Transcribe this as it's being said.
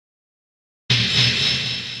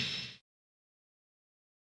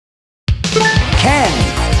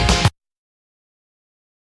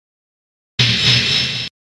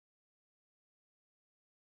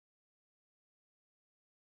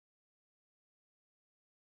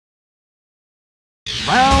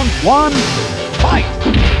Round one, fight!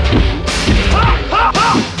 Ha! Ha! Ha!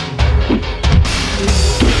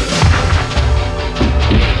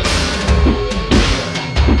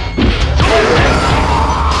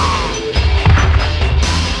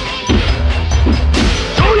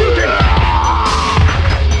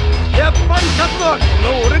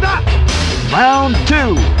 Round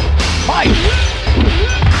two, fight!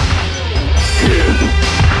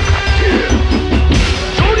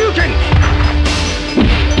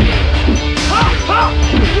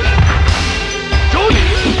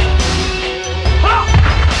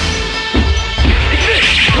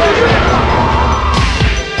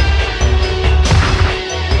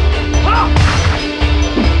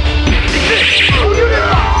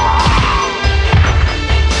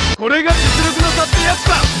これが実力の差ってやつ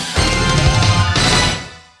だ。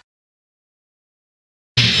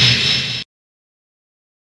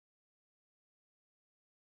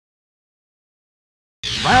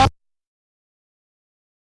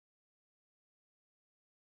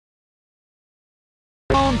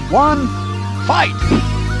Round one, fight!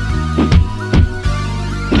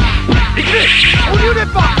 いくぜ、恐竜熱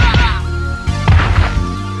波。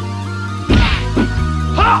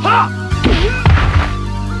はっはっ。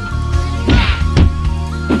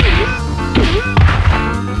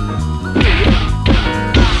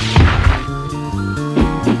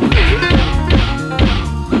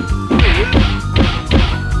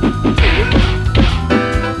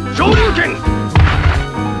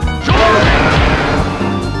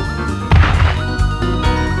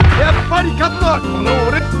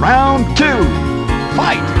Round two,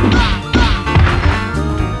 fight!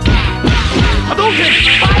 Hadouken!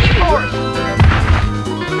 Fighting Force!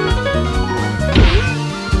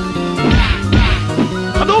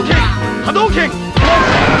 Hadouken! Hadouken!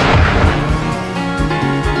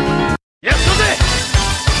 Yesterday!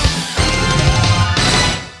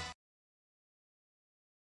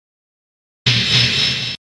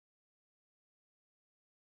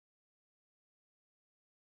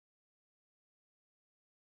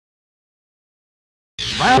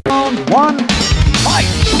 Round one, fight!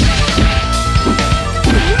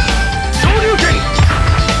 Shoryuken!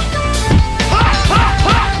 Ha! Ha!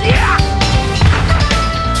 Ha! Yeah!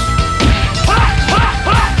 Ha! Ha!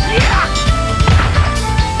 Ha! Yeah!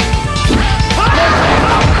 Ha! Ha!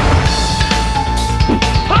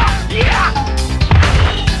 Ha! Yeah!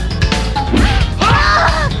 Ha!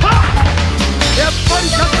 Ha! やっぱり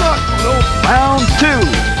勝つのはこの Round two,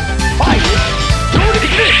 fight! 上陸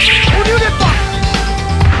で恐竜熱波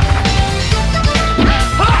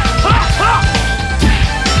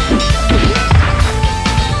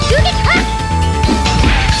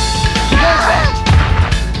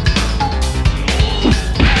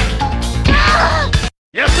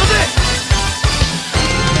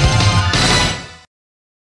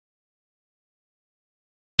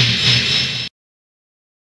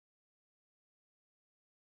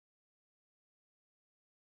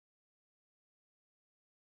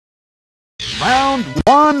Round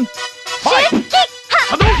one, fight!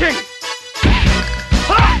 Hadouken!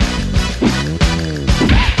 Ha!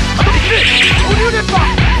 Hadouken! 恐竜熱波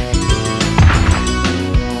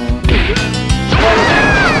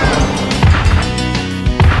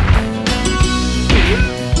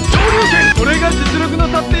昇竜拳これが実力の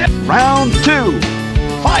差ってや Round two,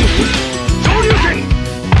 fight! 昇竜拳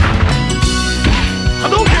波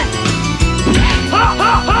動拳はっは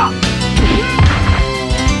っはっ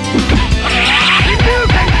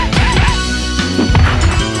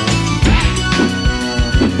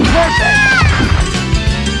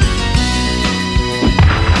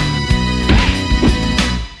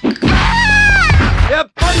やっ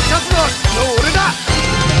ぱり勝つのはこの俺だ。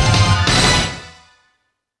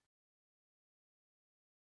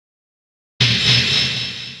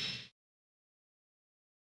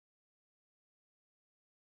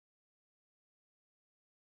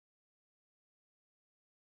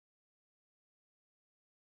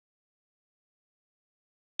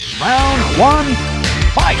Round one,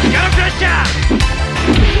 fight! ギャラクラッシャーギ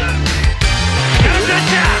ャラクラッ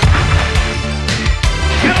シャー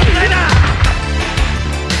ギャラスライダー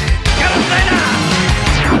ギャラスライダー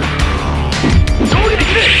勝利でき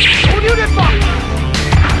る恐竜熱波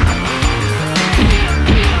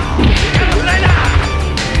ギャラスライダー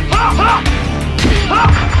はっはっは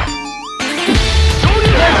っ恐竜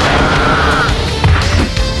熱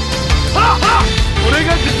波はっはっこれが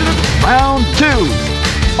実力 Round two,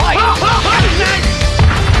 fight! はっはっはっ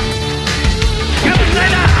ギャラスライ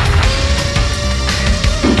ダー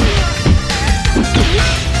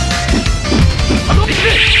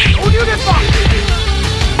恐竜熱波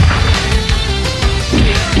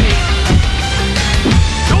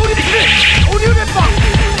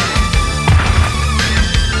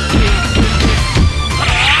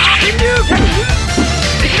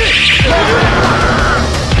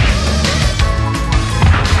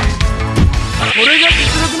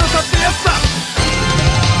つだ。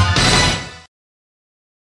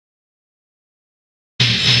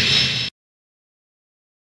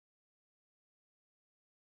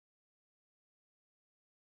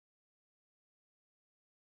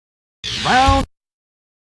Round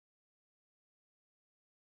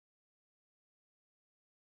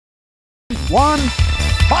 1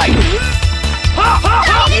 fight! はっはっ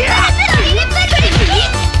はっいや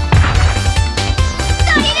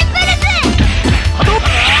波動天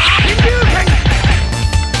竜拳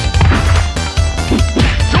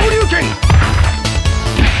上流拳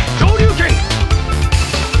上流拳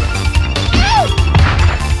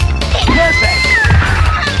PSX!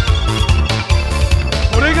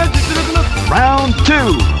 これが実力の Round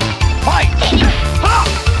 2 fight!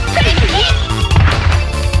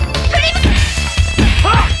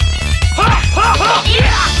 はっいや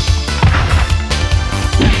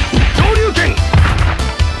上流拳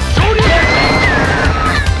上流拳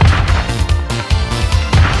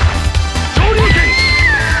上流拳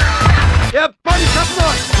やっぱり勝つの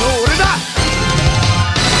はこの俺だ。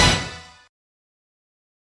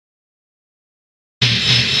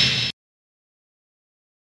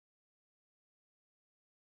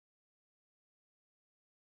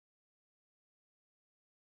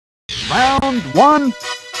Round 1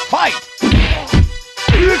 fight!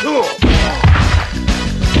 よいしょ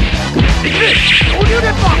いくぜ上流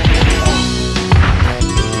熱波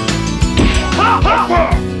はっはっは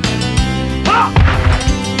っ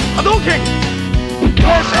波動拳は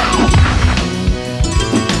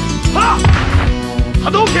っ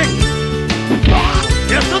波動拳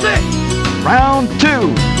やったぜ。 Round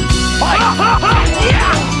 2 fight! はっはっはいや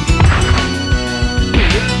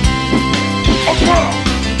あっ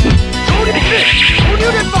上流いくぜ上流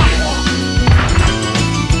熱波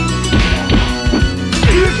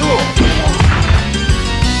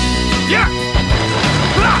やっ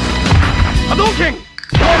ほら波動拳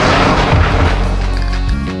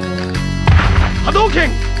波動拳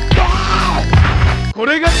こ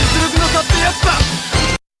れが実力の差ってやつだ。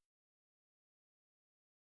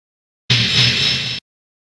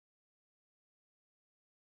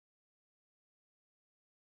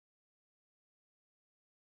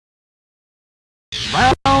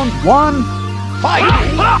Round 1 fight!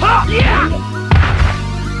 はっはっいや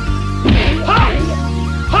はっ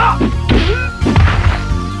はっ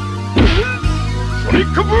ソニ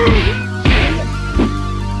ックブー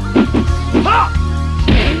はっ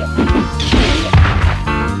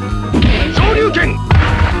上流拳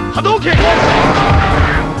波動拳こ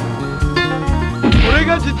れ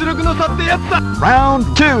が実力の差ってやつだ。 Round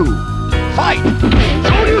 2 fight!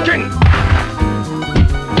 上流拳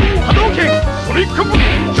波動拳ソニックブ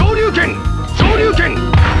ー上流拳上流拳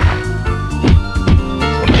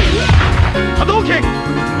波動拳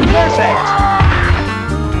PSX!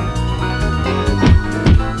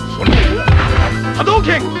 波動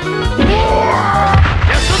拳やっ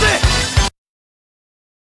たぜ。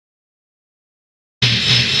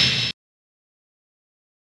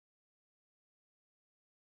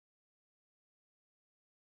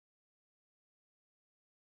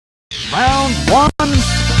Round 1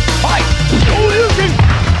 fight! 上流拳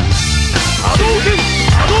波動拳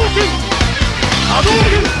波動拳波動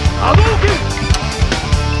拳波動拳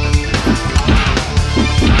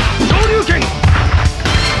上流拳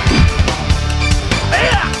え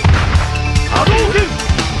や波動拳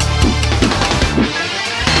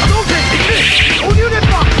波動拳いくぜ上流熱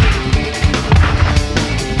波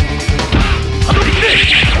波動いくぜ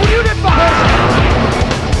上流熱波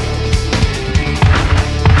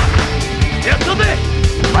やったぜ。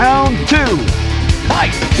 Round 2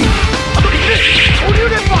 fight! 波動いくぜ上流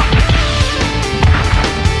熱波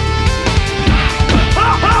はっ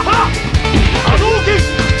はっはっ波動拳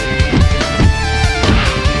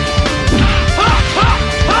はっはっ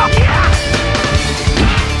はっい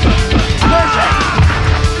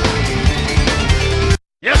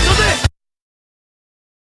ややったぜ。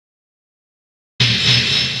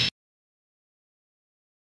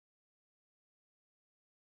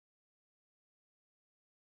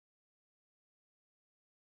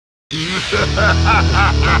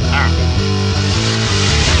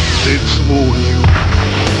絶望に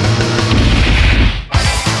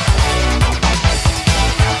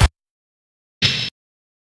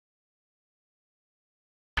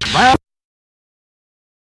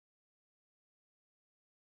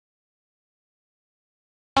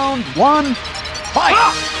Round 1 fight! はっ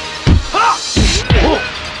はっ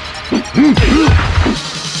い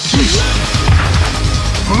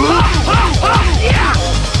や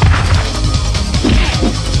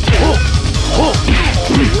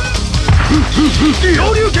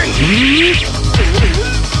上流拳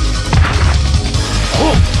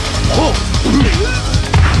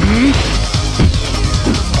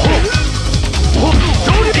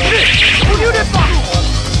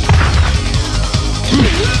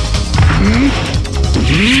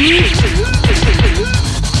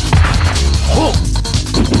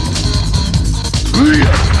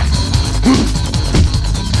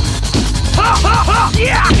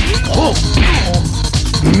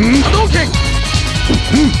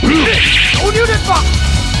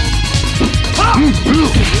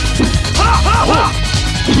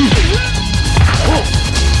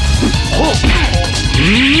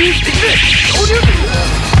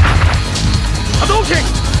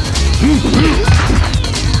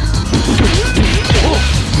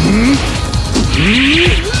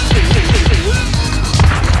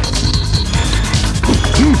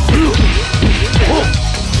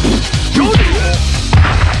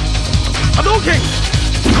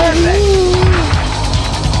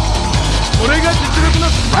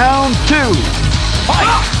Round two.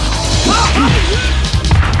 Fight!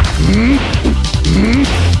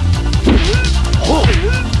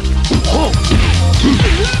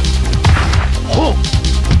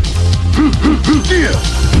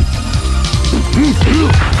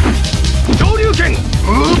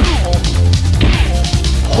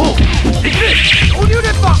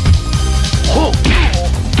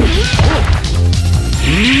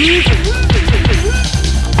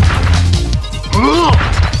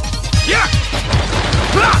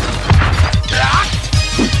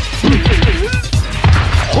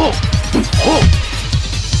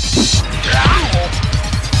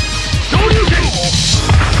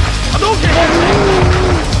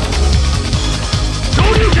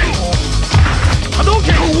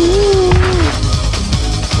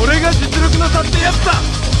これが実力の差ってやつ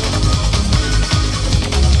だ。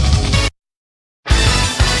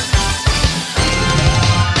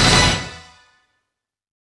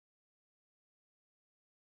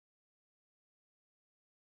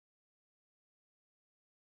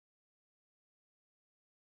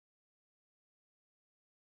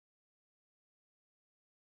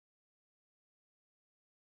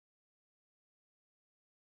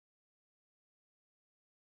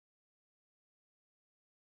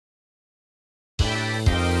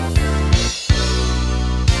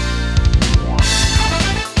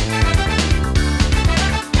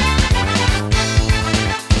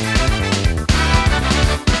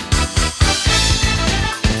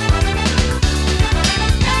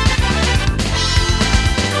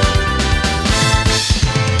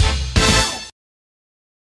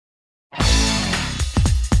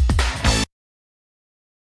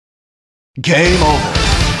Game over.